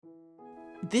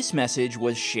This message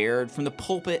was shared from the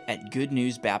pulpit at Good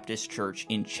News Baptist Church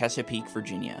in Chesapeake,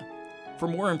 Virginia. For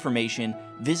more information,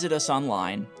 visit us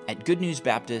online at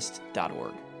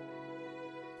goodnewsbaptist.org.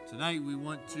 Tonight we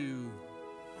want to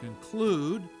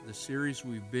conclude the series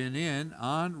we've been in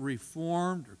on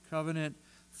Reformed or Covenant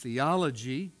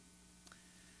theology.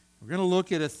 We're going to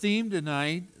look at a theme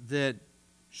tonight that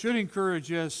should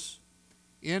encourage us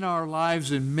in our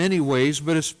lives in many ways,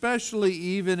 but especially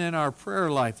even in our prayer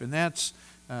life, and that's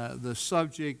the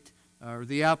subject or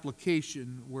the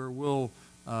application where we'll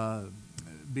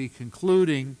be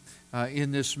concluding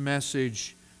in this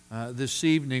message this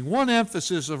evening. One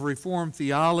emphasis of Reformed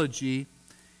theology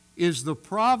is the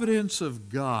providence of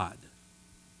God.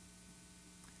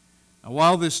 Now,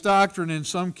 while this doctrine in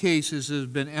some cases has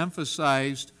been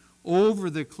emphasized over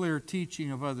the clear teaching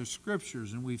of other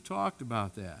scriptures, and we've talked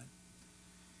about that,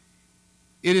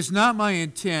 it is not my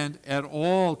intent at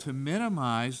all to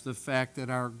minimize the fact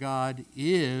that our God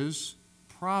is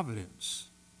providence.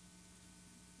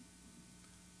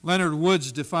 Leonard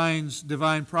Woods defines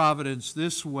divine providence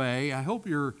this way. I hope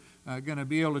you're going to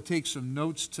be able to take some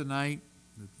notes tonight.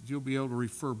 You'll be able to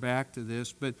refer back to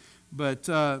this. But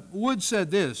Woods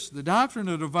said this: the doctrine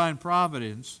of divine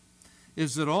providence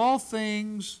is that all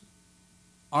things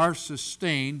are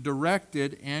sustained,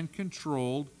 directed, and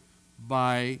controlled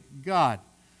by God.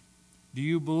 Do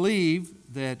you believe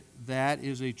that that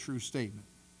is a true statement?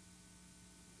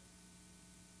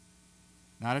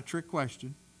 Not a trick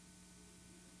question.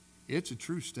 It's a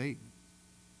true statement.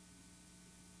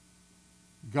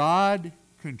 God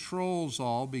controls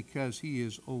all because He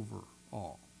is over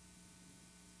all.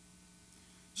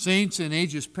 Saints in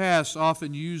ages past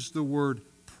often used the word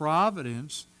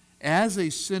providence as a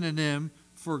synonym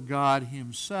for God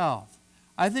Himself.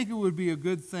 I think it would be a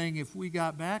good thing if we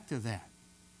got back to that.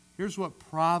 Here's what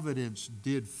providence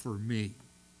did for me.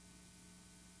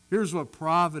 Here's what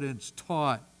providence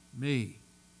taught me.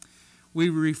 We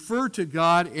refer to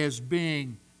God as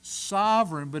being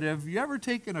sovereign, but have you ever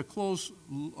taken a close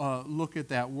look at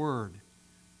that word?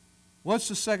 What's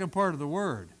the second part of the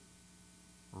word?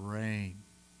 Reign.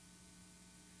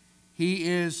 He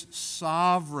is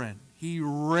sovereign. He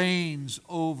reigns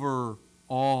over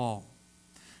all.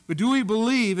 But do we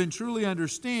believe and truly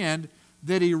understand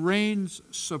that He reigns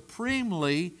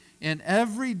supremely in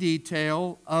every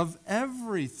detail of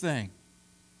everything?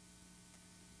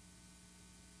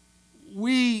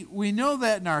 We know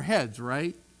that in our heads,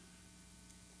 right?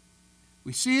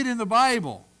 We see it in the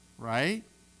Bible, right?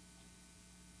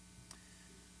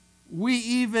 We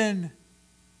even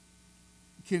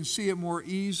can see it more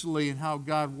easily in how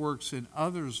God works in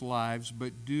others' lives,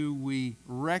 but do we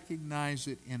recognize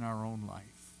it in our own life?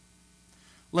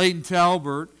 Leighton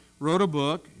Talbert wrote a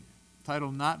book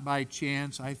titled Not by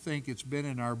Chance. I think it's been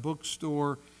in our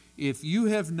bookstore. If you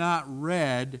have not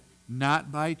read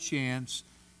Not by Chance,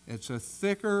 it's a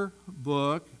thicker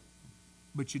book,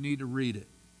 but you need to read it.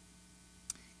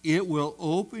 It will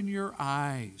open your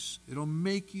eyes. It'll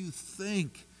make you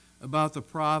think about the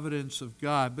providence of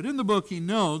God. But in the book, he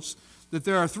notes that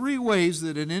there are three ways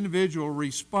that an individual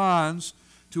responds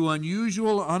to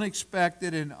unusual,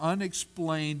 unexpected, and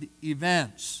unexplained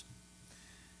events.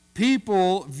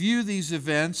 People view these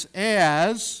events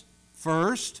as,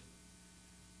 first,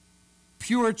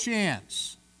 pure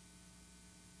chance.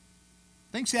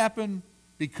 Things happen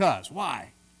because.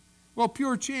 Why? Well,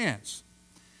 pure chance.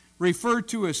 Referred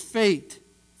to as fate,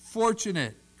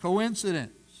 fortunate,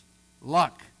 coincidence,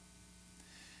 luck.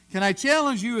 Can I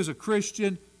challenge you as a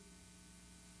Christian?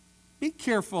 Be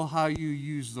careful how you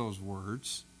use those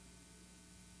words.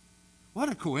 What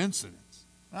a coincidence.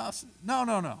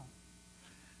 No.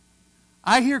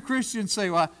 I hear Christians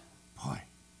say, well, boy,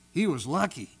 he was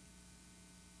lucky.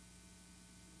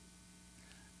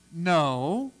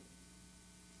 No.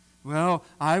 Well,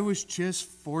 I was just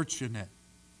fortunate.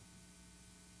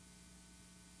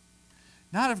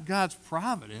 Not of God's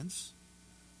providence.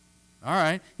 All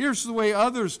right, here's the way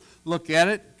others look at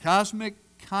it. Cosmic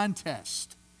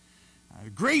contest. A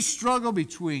great struggle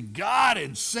between God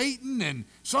and Satan, and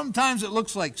sometimes it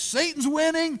looks like Satan's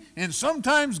winning, and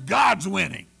sometimes God's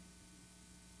winning.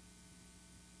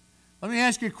 Let me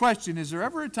ask you a question. Is there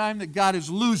ever a time that God is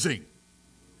losing?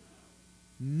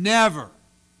 Never.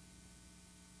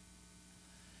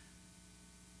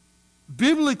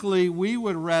 Biblically, we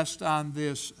would rest on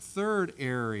this third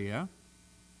area,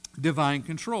 divine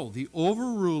control, the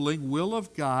overruling will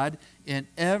of God in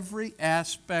every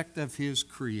aspect of His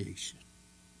creation.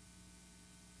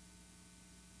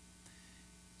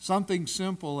 Something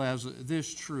simple as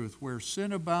this truth, where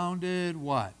sin abounded,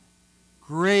 what?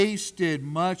 Grace did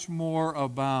much more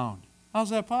abound.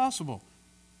 How's that possible?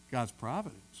 God's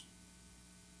providence.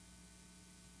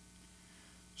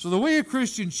 So the way a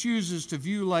Christian chooses to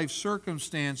view life's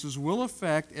circumstances will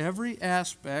affect every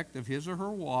aspect of his or her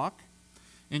walk,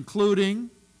 including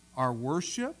our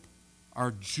worship,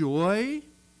 our joy,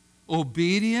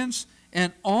 obedience,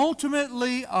 and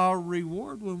ultimately our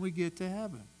reward when we get to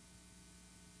heaven.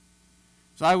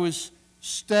 So I was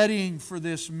studying for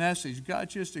this message. God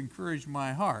just encouraged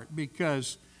my heart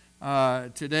because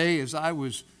today as I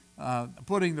was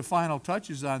putting the final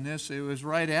touches on this, it was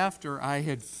right after I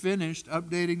had finished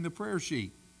updating the prayer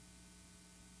sheet.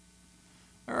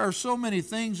 There are so many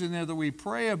things in there that we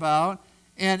pray about,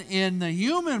 and in the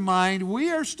human mind,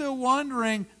 we are still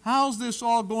wondering, how's this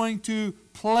all going to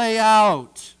play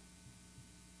out?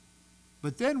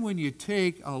 But then when you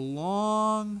take a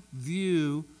long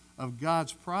view of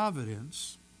God's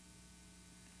providence,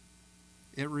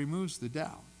 it removes the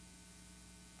doubt.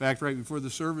 In fact, right before the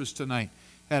service tonight,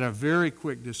 had a very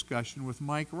quick discussion with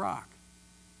Mike Rock.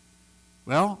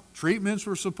 Well, treatments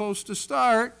were supposed to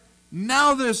start.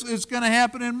 Now it's going to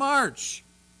happen in March.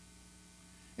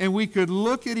 And we could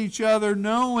look at each other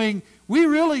knowing we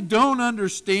really don't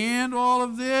understand all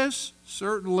of this.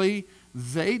 Certainly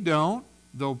they don't,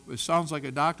 though it sounds like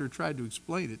a doctor tried to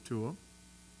explain it to them.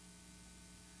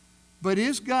 But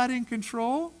is God in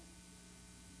control?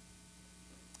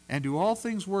 And do all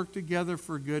things work together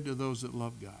for good to those that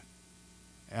love God?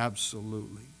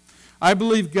 Absolutely. I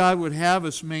believe God would have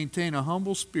us maintain a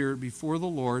humble spirit before the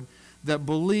Lord that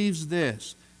believes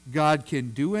this: God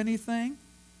can do anything.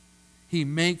 He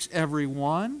makes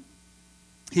everyone.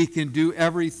 He can do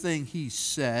everything He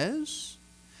says.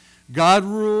 God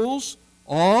rules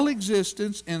all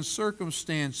existence and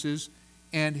circumstances,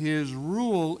 and His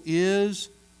rule is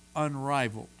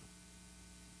unrivaled.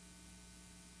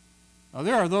 Now,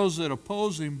 there are those that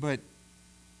oppose Him, but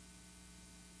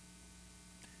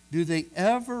do they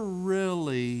ever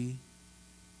really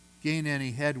gain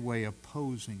any headway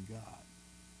opposing God?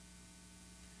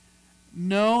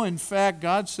 No, in fact,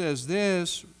 God says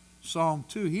this, Psalm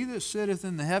 2, He that sitteth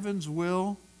in the heavens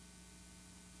will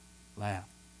laugh.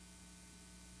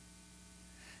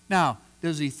 Now,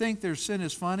 does He think their sin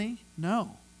is funny?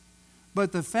 No.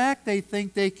 But the fact they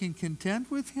think they can contend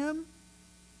with Him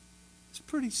is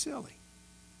pretty silly.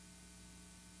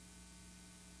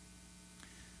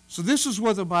 So this is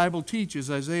what the Bible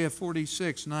teaches, Isaiah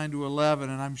 46, 9 to 11,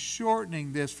 and I'm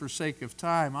shortening this for sake of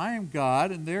time. I am God,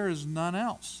 and there is none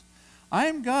else. I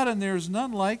am God, and there is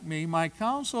none like me. My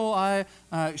counsel I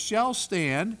shall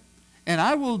stand, and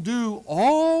I will do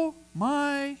all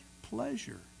my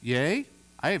pleasure. Yea,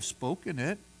 I have spoken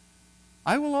it.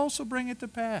 I will also bring it to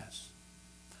pass.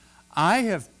 I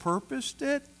have purposed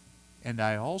it, and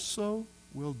I also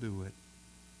will do it.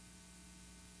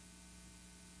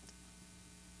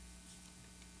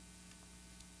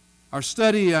 Our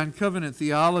study on covenant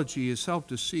theology has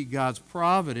helped us see God's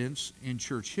providence in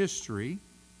church history,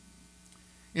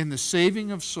 in the saving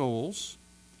of souls,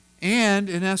 and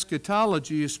in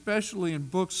eschatology, especially in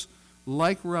books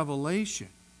like Revelation.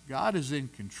 God is in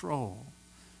control.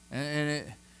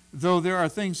 Though there are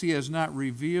things He has not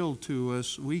revealed to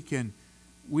us, we can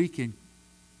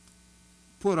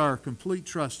put our complete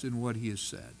trust in what He has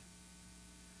said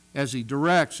as He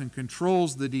directs and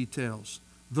controls the details,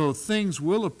 though things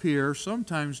will appear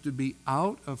sometimes to be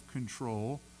out of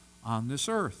control on this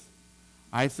earth.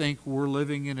 I think we're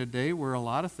living in a day where a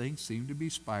lot of things seem to be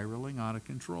spiraling out of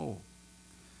control.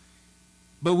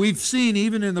 But we've seen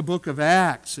even in the book of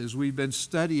Acts, as we've been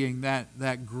studying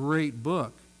that great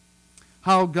book,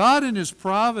 how God in His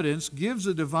providence gives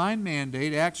a divine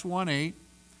mandate, Acts 1:8,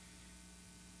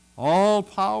 all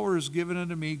power is given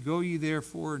unto me, go ye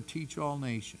therefore and teach all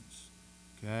nations.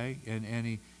 Okay?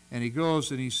 And he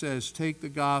goes and he says, take the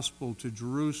gospel to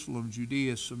Jerusalem,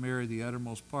 Judea, Samaria, the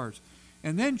uttermost parts.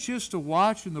 And then just to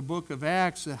watch in the book of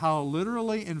Acts how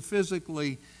literally and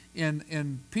physically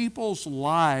in people's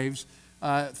lives,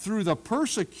 through the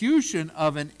persecution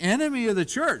of an enemy of the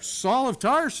church, Saul of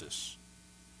Tarsus,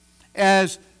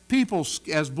 as people,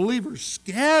 as believers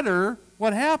scatter,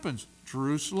 what happens?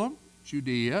 Jerusalem,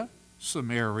 Judea,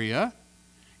 Samaria,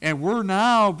 and we're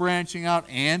now branching out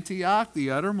Antioch,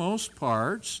 the uttermost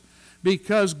parts,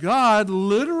 because God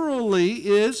literally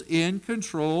is in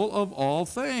control of all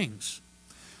things.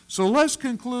 So let's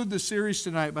conclude the series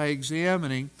tonight by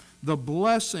examining the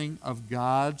blessing of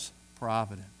God's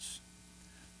providence.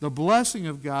 The blessing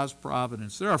of God's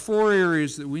providence. There are 4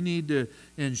 areas that we need to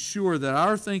ensure that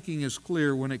our thinking is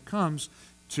clear when it comes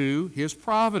to His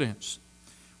providence.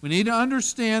 We need to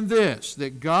understand this,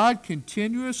 that God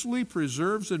continuously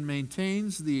preserves and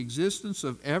maintains the existence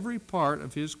of every part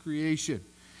of His creation.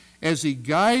 as He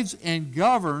guides and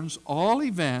governs all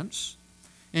events,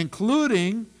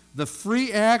 including the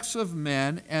free acts of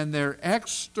men and their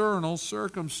external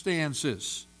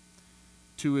circumstances,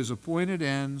 to His appointed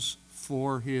ends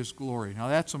for His glory. Now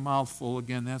that's a mouthful.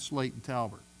 Again, that's Leighton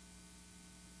Talbert.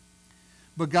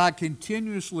 But God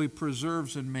continuously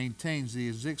preserves and maintains the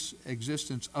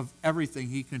existence of everything.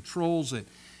 He controls it.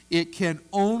 It can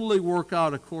only work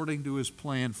out according to His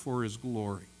plan for His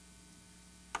glory.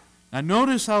 Now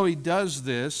notice how He does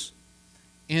this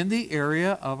in the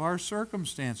area of our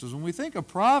circumstances. When we think of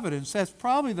providence, that's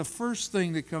probably the first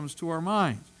thing that comes to our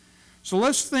minds. So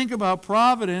let's think about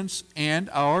providence and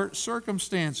our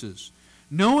circumstances.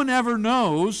 No one ever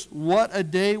knows what a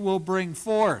day will bring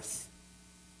forth.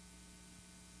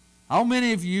 How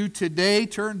many of you today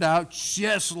turned out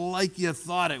just like you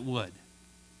thought it would?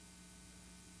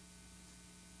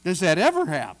 Does that ever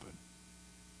happen?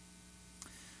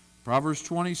 Proverbs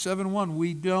 27:1,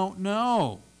 we don't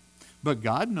know, but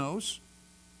God knows.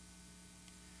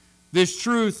 This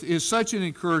truth is such an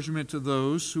encouragement to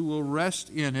those who will rest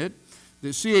in it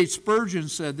that C.H. Spurgeon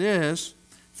said this: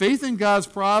 faith in God's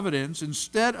providence,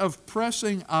 instead of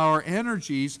pressing our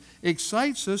energies,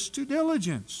 excites us to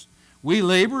diligence. We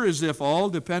labor as if all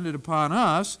depended upon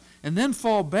us, and then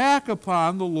fall back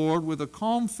upon the Lord with a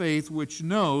calm faith which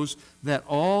knows that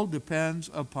all depends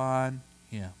upon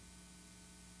Him.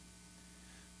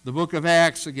 The book of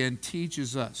Acts, again,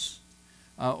 teaches us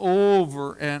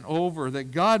over and over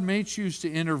that God may choose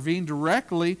to intervene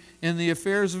directly in the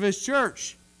affairs of His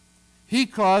church. He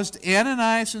caused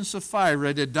Ananias and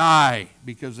Sapphira to die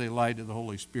because they lied to the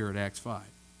Holy Spirit, Acts 5.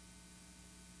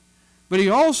 But He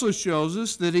also shows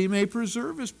us that He may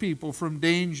preserve His people from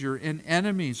danger and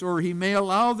enemies, or He may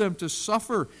allow them to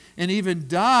suffer and even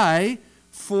die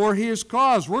for His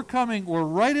cause. We're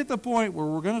right at the point where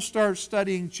we're going to start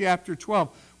studying chapter 12.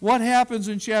 What happens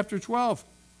in chapter 12?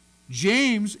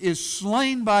 James is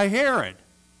slain by Herod.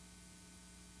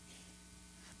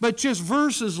 But just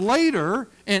verses later,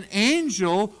 an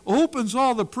angel opens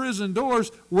all the prison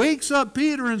doors, wakes up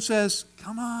Peter and says,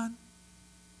 come on.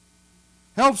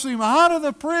 Helps him out of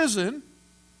the prison,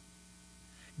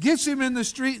 gets him in the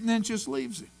street, and then just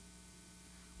leaves him.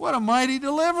 What a mighty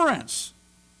deliverance.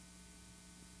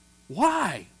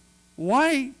 Why?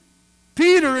 Why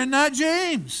Peter and not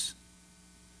James?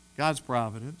 God's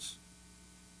providence.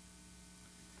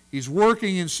 He's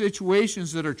working in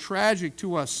situations that are tragic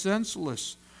to us,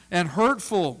 senseless and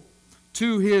hurtful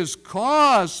to His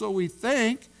cause. So we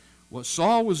think what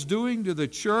Saul was doing to the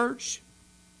church.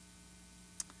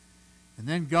 And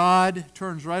then God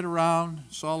turns right around.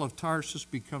 Saul of Tarsus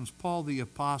becomes Paul the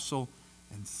Apostle.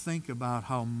 And think about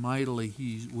how mightily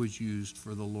he was used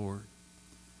for the Lord.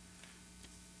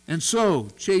 And so,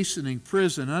 chastening,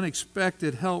 prison,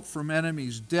 unexpected help from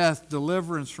enemies, death,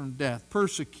 deliverance from death,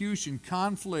 persecution,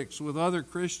 conflicts with other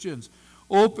Christians,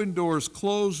 open doors,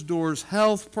 closed doors,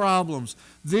 health problems.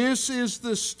 This is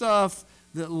the stuff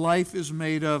that life is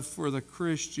made of for the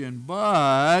Christian.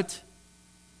 But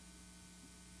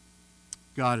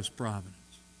God is providence.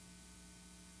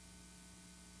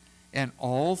 And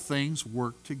all things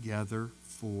work together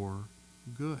for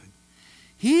good.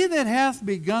 He that hath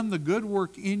begun the good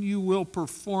work in you will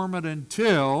perform it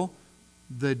until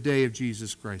the day of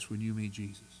Jesus Christ, when you meet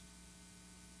Jesus.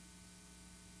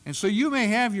 And so you may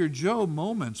have your Job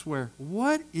moments where,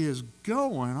 what is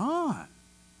going on?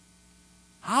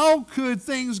 How could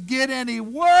things get any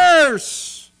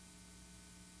worse?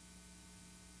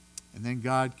 And then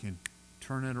God can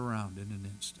turn it around in an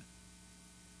instant.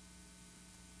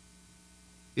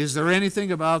 Is there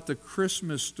anything about the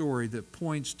Christmas story that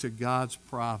points to God's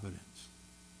providence?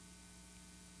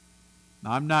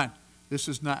 Now, this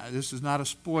is not a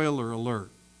spoiler alert.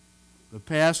 The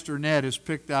Pastor Ned has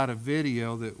picked out a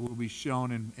video that will be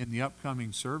shown in the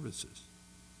upcoming services.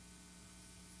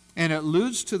 And it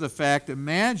alludes to the fact,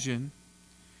 imagine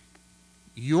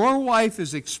your wife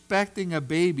is expecting a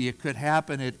baby. It could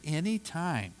happen at any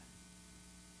time.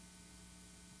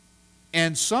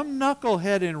 And some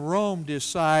knucklehead in Rome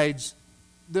decides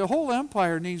the whole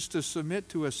empire needs to submit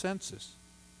to a census.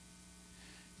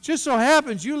 Just so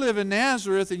happens you live in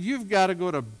Nazareth and you've got to go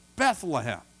to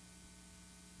Bethlehem.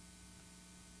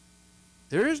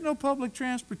 There is no public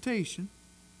transportation.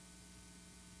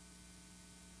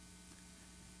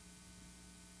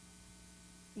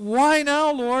 Why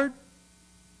now, Lord?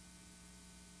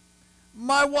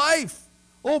 My wife.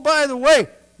 Oh, by the way,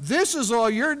 this is all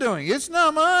you're doing. It's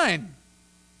not mine.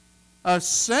 A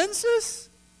census?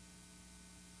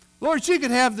 Lord, she could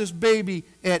have this baby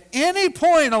at any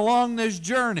point along this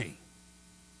journey.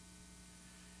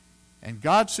 And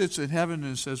God sits in heaven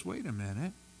and says, wait a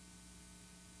minute.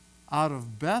 Out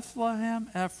of Bethlehem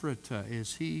Ephratah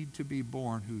is he to be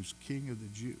born who's King of the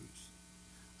Jews.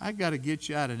 I got to get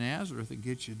you out of Nazareth and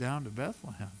get you down to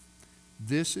Bethlehem.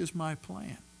 This is my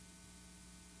plan.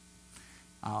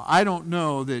 I don't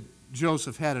know that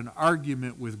Joseph had an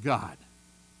argument with God,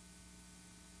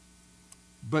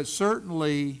 but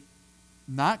certainly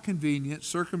not convenient,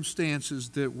 circumstances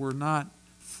that were not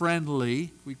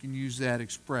friendly, if we can use that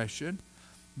expression,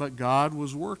 but God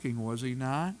was working, was he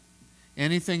not?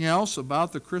 Anything else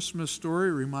about the Christmas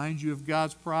story reminds you of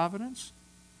God's providence?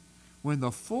 When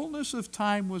the fullness of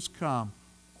time was come,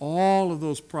 all of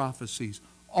those prophecies,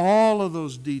 all of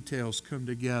those details come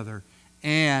together,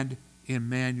 and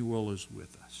Emmanuel is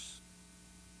with us.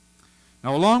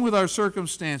 Now, along with our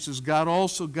circumstances, God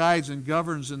also guides and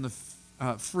governs in the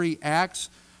free acts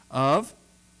of,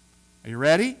 are you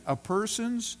ready? A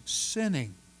person's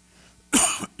sinning.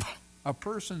 A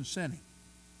person sinning.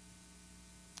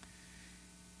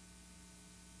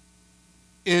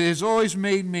 It has always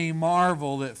made me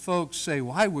marvel that folks say,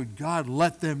 why would God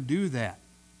let them do that?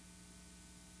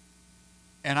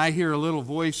 And I hear a little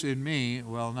voice in me,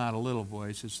 well, not a little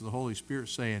voice, it's the Holy Spirit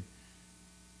saying,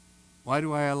 why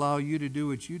do I allow you to do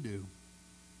what you do?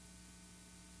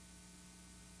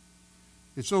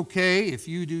 It's okay if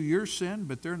you do your sin,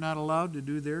 but they're not allowed to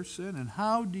do their sin. And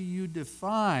how do you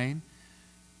define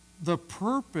the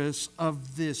purpose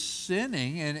of this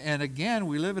sinning? And again,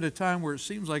 we live at a time where it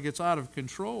seems like it's out of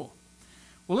control.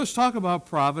 Well, let's talk about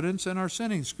providence and our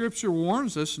sinning. Scripture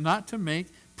warns us not to make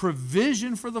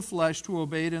provision for the flesh to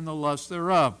obey it in the lust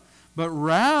thereof, but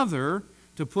rather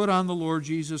to put on the Lord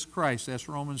Jesus Christ. That's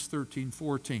Romans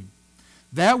 13:14.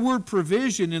 That word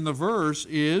provision in the verse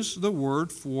is the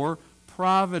word for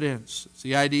providence. It's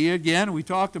the idea, again, we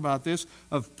talked about this,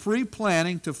 of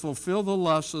pre-planning to fulfill the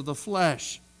lusts of the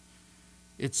flesh.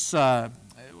 It's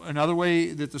another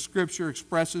way that the Scripture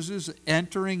expresses is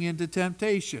entering into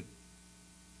temptation.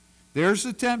 There's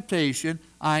the temptation.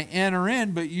 I enter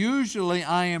in, but usually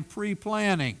I am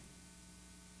pre-planning.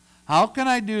 How can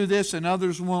I do this and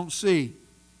others won't see?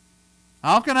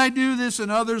 How can I do this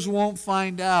and others won't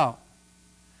find out?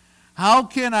 How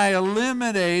can I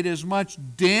eliminate as much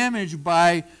damage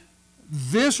by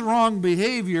this wrong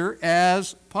behavior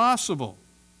as possible?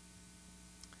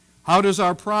 How does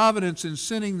our providence in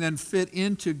sinning then fit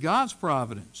into God's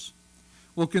providence?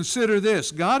 Well, consider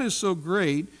this. God is so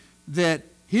great that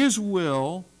His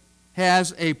will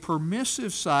has a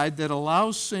permissive side that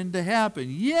allows sin to happen.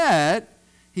 Yet,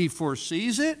 He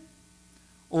foresees it,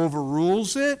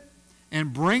 overrules it,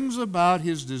 and brings about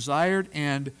His desired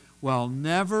end while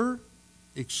never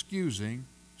excusing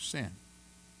sin.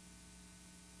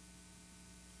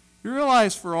 You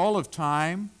realize for all of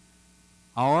time,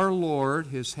 our Lord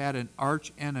has had an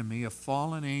arch enemy, a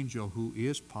fallen angel who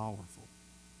is powerful.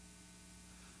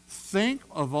 Think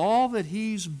of all that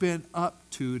he's been up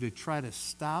to try to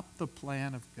stop the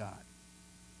plan of God.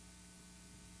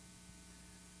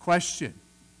 Question: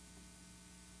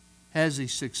 has he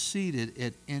succeeded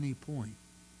at any point?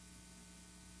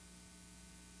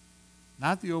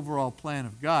 Not the overall plan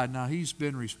of God. Now, he's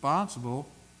been responsible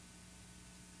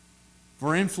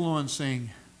for influencing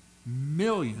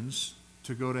millions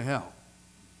to go to hell.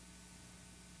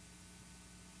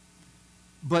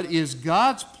 But is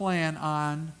God's plan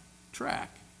on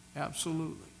track?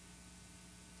 Absolutely.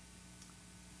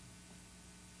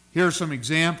 Here are some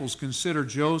examples. Consider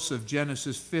Joseph,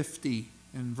 Genesis 50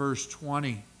 and verse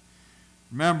 20.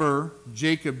 Remember,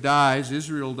 Jacob dies,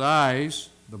 Israel dies.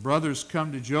 The brothers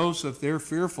come to Joseph. They're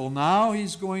fearful. Now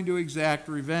he's going to exact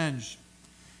revenge.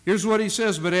 Here's what he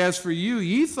says: but as for you,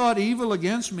 ye thought evil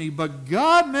against me, but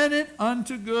God meant it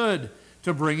unto good,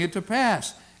 to bring it to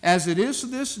pass, as it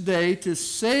is this day, to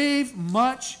save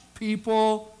much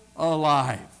people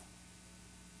alive.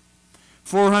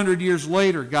 400 years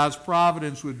later, God's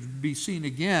providence would be seen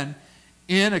again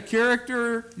in a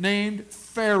character named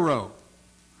Pharaoh,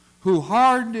 who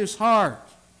hardened his heart,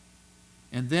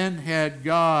 and then had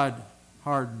God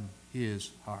harden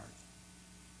his heart.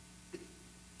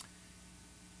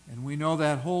 And we know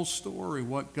that whole story,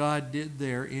 what God did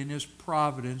there in His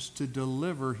providence to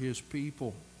deliver His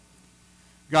people.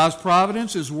 God's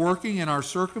providence is working in our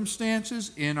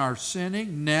circumstances, in our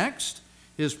sinning. Next,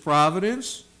 His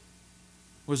providence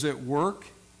was at work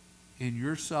in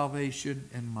your salvation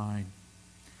and mine.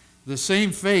 The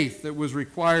same faith that was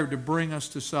required to bring us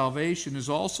to salvation is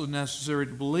also necessary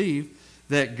to believe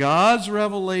that God's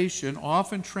revelation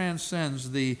often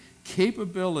transcends the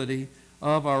capability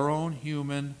of our own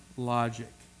human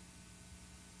logic.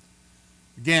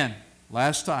 Again,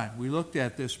 last time we looked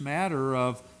at this matter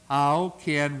of how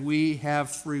can we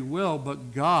have free will,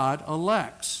 but God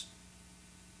elects.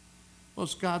 Well,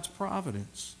 it's God's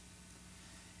providence.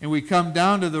 And we come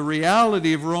down to the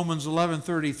reality of Romans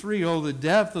 11:33. Oh, the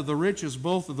depth of the riches,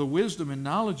 both of the wisdom and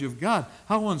knowledge of God.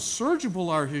 How unsearchable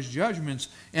are his judgments,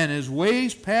 and his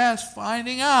ways past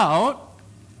finding out,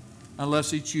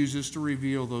 unless he chooses to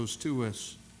reveal those to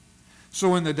us. So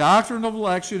when the doctrine of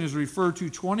election is referred to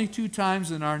 22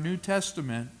 times in our New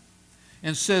Testament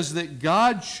and says that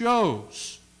God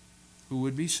chose who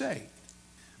would be saved.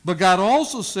 But God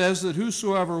also says that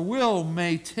whosoever will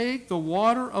may take the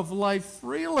water of life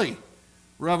freely.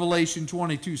 Revelation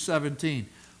 22:17.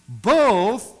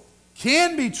 Both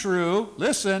can be true,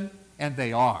 listen, and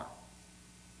they are.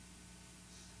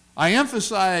 I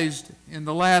emphasized in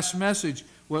the last message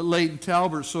what Leighton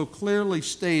Talbert so clearly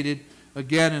stated,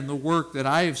 again in the work that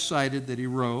I have cited that he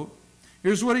wrote.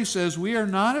 Here's what he says: we are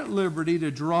not at liberty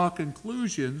to draw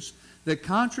conclusions that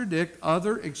contradict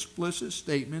other explicit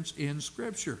statements in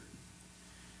Scripture.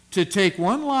 To take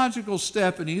one logical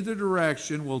step in either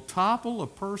direction will topple a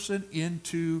person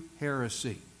into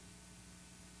heresy.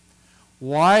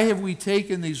 Why have we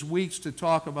taken these weeks to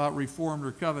talk about Reformed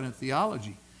or covenant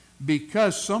theology?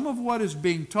 Because some of what is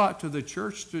being taught to the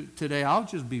church today, I'll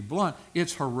just be blunt,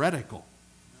 it's heretical.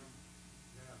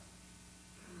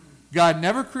 God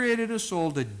never created a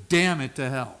soul to damn it to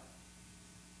hell.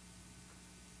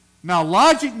 Now,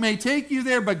 logic may take you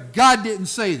there, but God didn't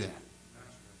say that.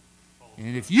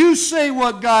 And if you say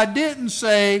what God didn't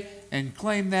say and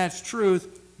claim that's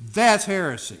truth, that's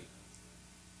heresy.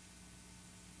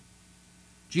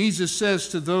 Jesus says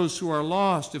to those who are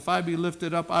lost, if I be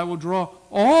lifted up, I will draw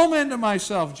all men to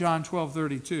myself, John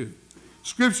 12:32.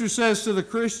 Scripture says to the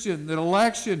Christian that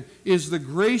election is the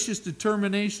gracious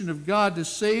determination of God to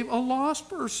save a lost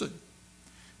person.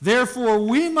 Therefore,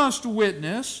 we must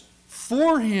witness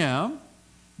for him,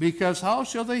 because how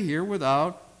shall they hear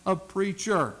without a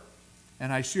preacher?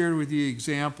 And I shared with you the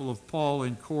example of Paul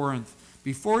in Corinth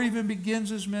before he even begins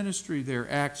his ministry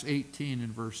there, Acts 18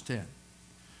 and verse 10.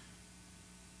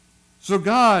 So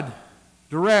God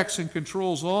directs and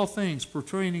controls all things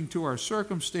pertaining to our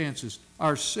circumstances,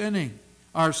 our sinning,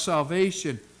 our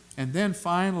salvation, and then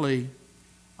finally,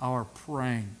 our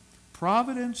praying.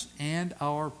 Providence and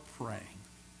our praying.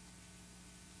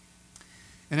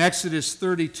 In Exodus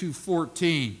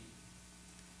 32:14,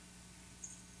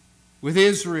 with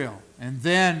Israel, and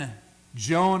then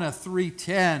Jonah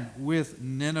 3:10 with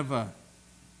Nineveh,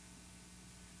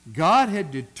 God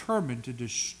had determined to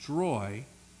destroy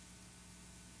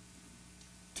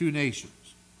two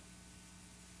nations,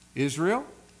 Israel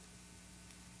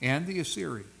and the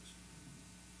Assyrians.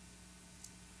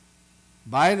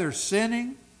 By their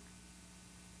sinning,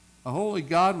 a holy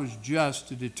God was just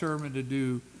to determine to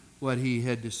do what he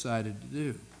had decided to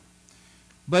do.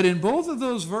 But in both of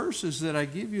those verses that I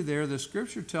give you there, the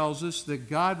Scripture tells us that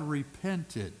God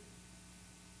repented.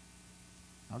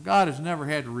 Now, God has never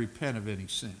had to repent of any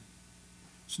sin.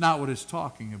 It's not what it's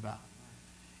talking about.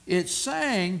 It's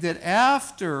saying that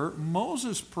after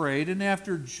Moses prayed and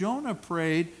after Jonah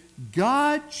prayed,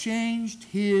 God changed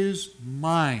his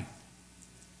mind.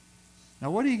 Now,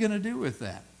 what are you going to do with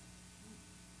that?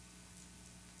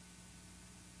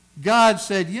 God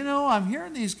said, you know, I'm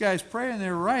hearing these guys pray and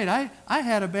they're right. I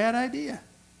had a bad idea.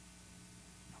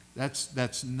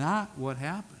 That's not what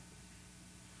happened.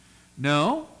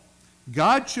 No,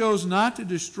 God chose not to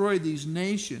destroy these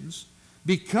nations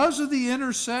because of the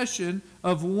intercession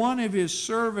of one of his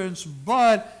servants,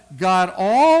 but God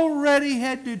already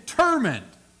had determined,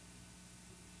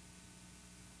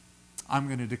 I'm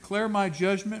going to declare my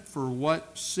judgment for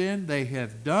what sin they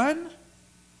have done.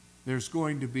 There's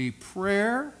going to be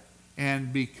prayer,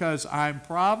 and because I'm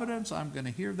Providence, I'm going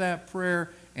to hear that prayer,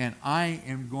 and I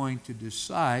am going to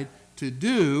decide to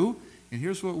do, and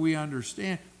here's what we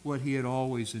understand, what he had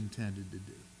always intended to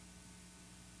do.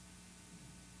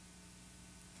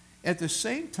 At the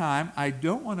same time, I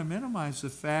don't want to minimize the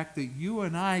fact that you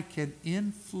and I can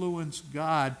influence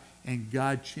God, and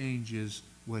God changes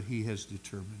what he has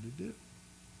determined to do.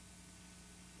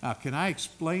 Now, can I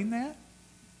explain that?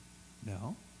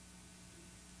 No.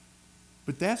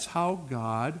 But that's how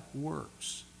God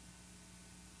works.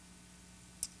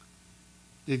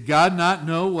 Did God not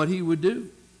know what he would do?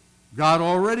 God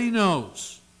already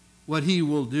knows what he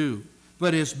will do,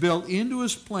 but it's built into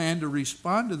his plan to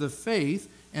respond to the faith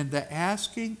and the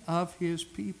asking of his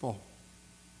people.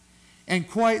 And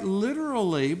quite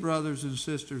literally, brothers and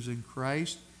sisters in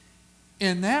Christ,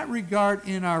 in that regard,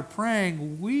 in our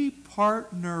praying, we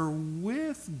partner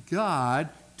with God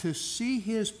to see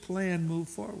his plan move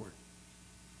forward.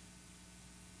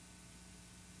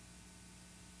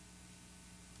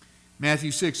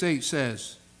 Matthew 6:8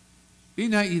 says, Be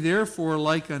not ye therefore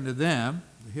like unto them,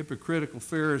 the hypocritical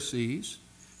Pharisees,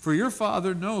 for your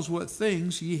Father knows what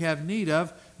things ye have need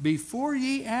of before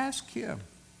ye ask him.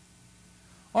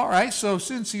 All right, so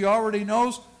since he already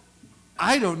knows,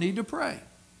 I don't need to pray.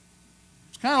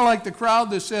 It's kind of like the crowd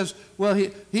that says, well,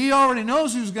 he already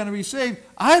knows who's going to be saved.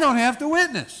 I don't have to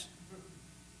witness.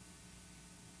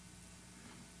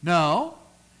 No,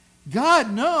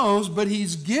 God knows, but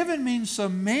he's given me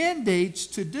some mandates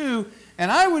to do.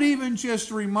 And I would even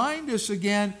just remind us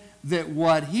again that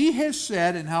what he has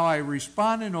said and how I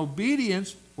respond in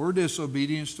obedience or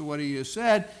disobedience to what he has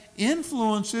said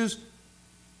influences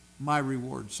my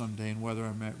reward someday and whether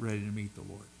I'm ready to meet the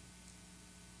Lord.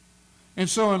 And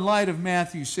so in light of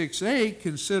Matthew 6:8,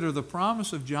 consider the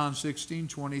promise of John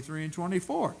 16:23 and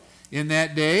 24. In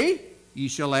that day ye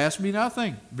shall ask me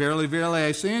nothing. Verily, verily,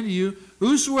 I say unto you,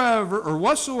 whosoever or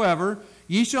whatsoever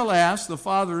ye shall ask the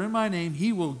Father in my name,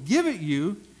 he will give it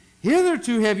you.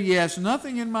 Hitherto have ye asked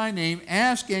nothing in my name.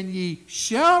 Ask, and ye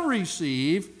shall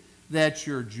receive, that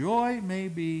your joy may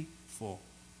be full.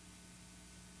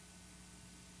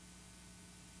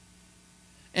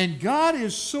 And God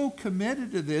is so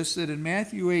committed to this that in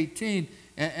Matthew 18,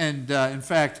 and in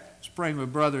fact, I was praying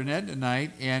with Brother Ned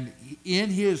tonight, and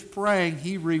in his praying,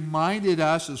 he reminded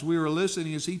us as we were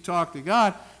listening, as he talked to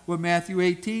God, what Matthew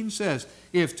 18 says.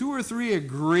 If 2 or 3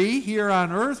 agree here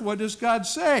on earth, what does God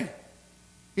say?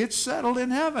 It's settled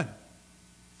in heaven.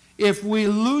 If we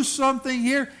lose something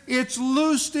here, it's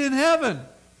loosed in heaven.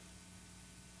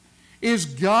 Is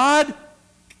God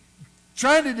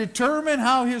trying to determine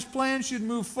how his plan should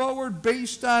move forward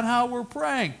based on how we're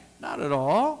praying? Not at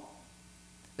all.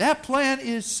 That plan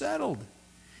is settled.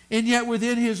 And yet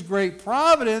within his great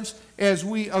providence, as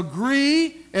we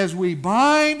agree, as we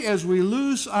bind, as we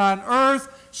loose on earth,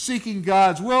 seeking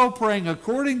God's will, praying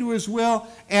according to his will,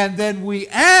 and then we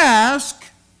ask,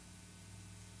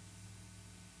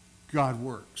 God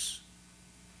works.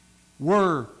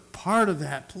 We're part of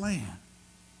that plan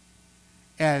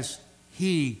as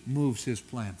he moves his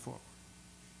plan forward.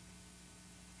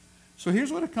 So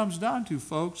here's what it comes down to,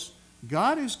 folks.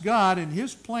 God is God, and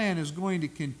his plan is going to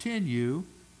continue.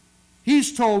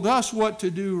 He's told us what to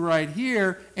do right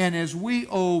here, and as we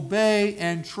obey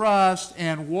and trust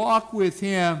and walk with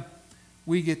him,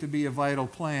 we get to be a vital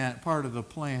part of the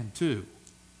plan too.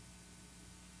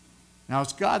 Now,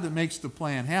 it's God that makes the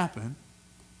plan happen.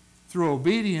 Through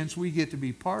obedience, we get to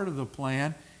be part of the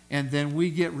plan, and then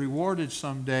we get rewarded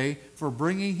someday for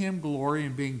bringing him glory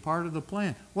and being part of the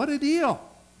plan. What a deal!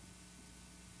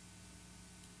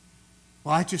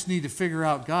 Well, I just need to figure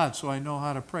out God so I know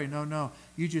how to pray. No,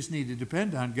 you just need to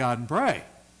depend on God and pray.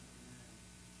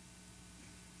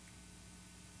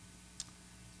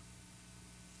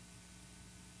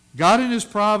 God in his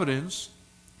providence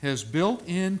has built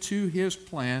into his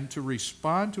plan to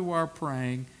respond to our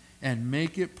praying and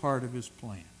make it part of his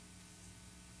plan.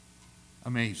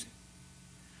 Amazing.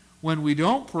 When we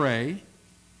don't pray,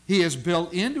 he has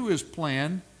built into his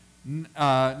plan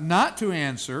not to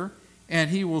answer, and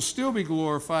he will still be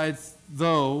glorified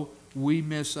though we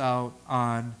miss out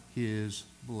on his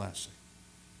blessing.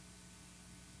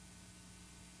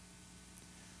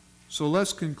 So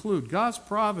let's conclude. God's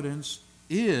providence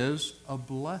is a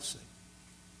blessing.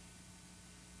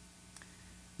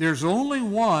 There's only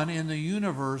one in the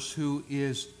universe who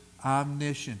is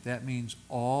omniscient. That means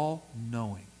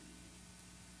all-knowing.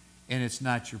 And it's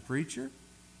not your preacher.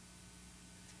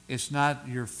 It's not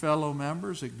your fellow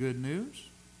members at Good News.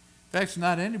 In fact, it's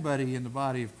not anybody in the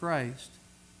body of Christ,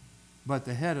 but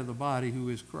the head of the body, who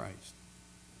is Christ.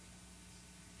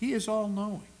 He is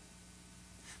all-knowing.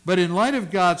 But in light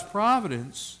of God's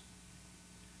providence,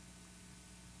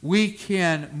 we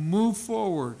can move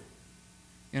forward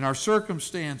in our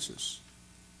circumstances,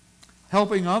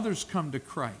 helping others come to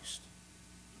Christ,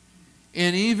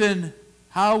 and even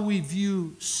how we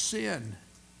view sin,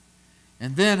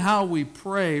 and then how we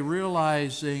pray,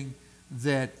 realizing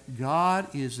that God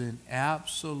is in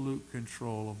absolute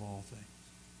control of all things.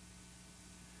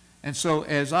 And so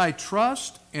as I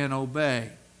trust and obey,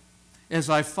 as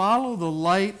I follow the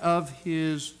light of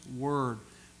his word,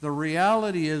 the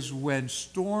reality is when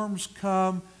storms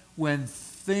come, when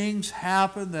things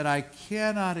happen that I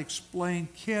cannot explain,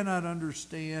 cannot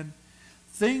understand,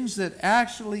 things that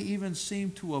actually even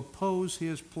seem to oppose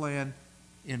his plan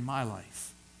in my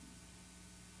life,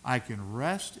 I can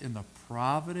rest in the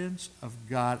providence of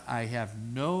God. I have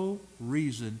no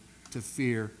reason to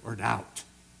fear or doubt.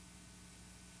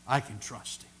 I can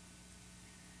trust him.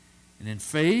 And in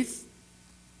faith,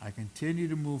 I continue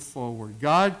to move forward.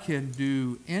 God can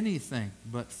do anything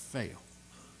but fail.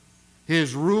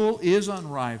 His rule is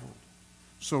unrivaled.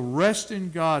 So rest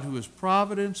in God who is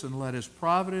providence, and let his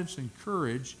providence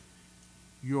encourage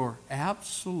your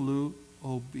absolute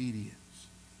obedience.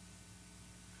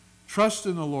 Trust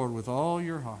in the Lord with all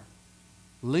your heart.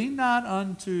 Lean not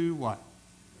unto what?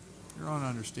 Your own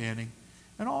understanding.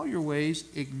 In all your ways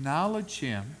acknowledge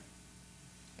him,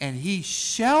 and he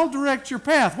shall direct your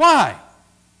path. Why?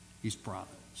 He's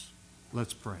providence.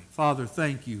 Let's pray. Father,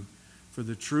 thank you for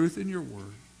the truth in your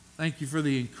word. Thank you for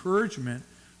the encouragement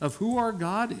of who our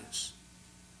God is.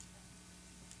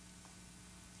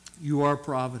 You are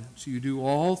providence. You do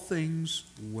all things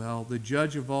well. The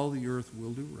judge of all the earth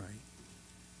will do right.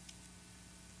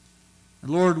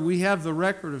 And Lord, we have the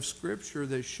record of Scripture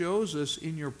that shows us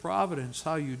in your providence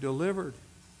how you delivered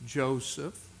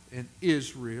Joseph and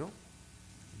Israel,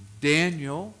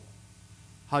 Daniel,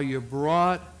 how you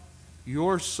brought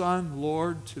your Son,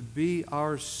 Lord, to be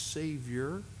our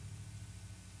Savior.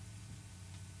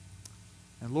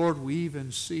 And Lord, we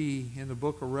even see in the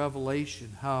book of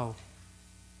Revelation how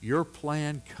your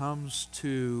plan comes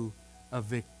to a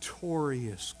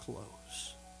victorious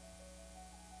close.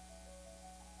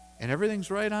 And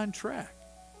everything's right on track,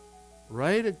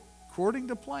 right according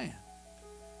to plan,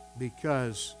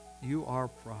 because you are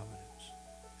providence.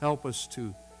 Help us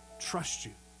to trust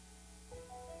you.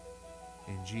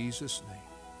 In Jesus' name,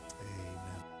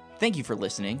 amen. Thank you for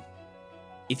listening.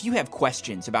 If you have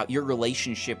questions about your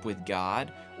relationship with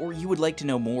God, or you would like to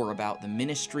know more about the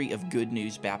ministry of Good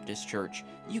News Baptist Church,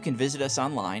 you can visit us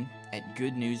online at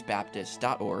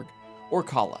goodnewsbaptist.org or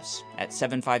call us at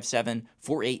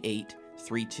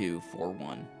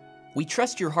 757-488-3241. We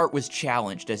trust your heart was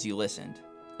challenged as you listened,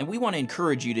 and we want to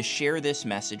encourage you to share this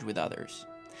message with others.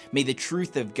 May the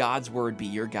truth of God's Word be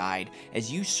your guide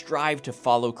as you strive to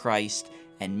follow Christ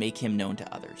and make Him known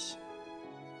to others.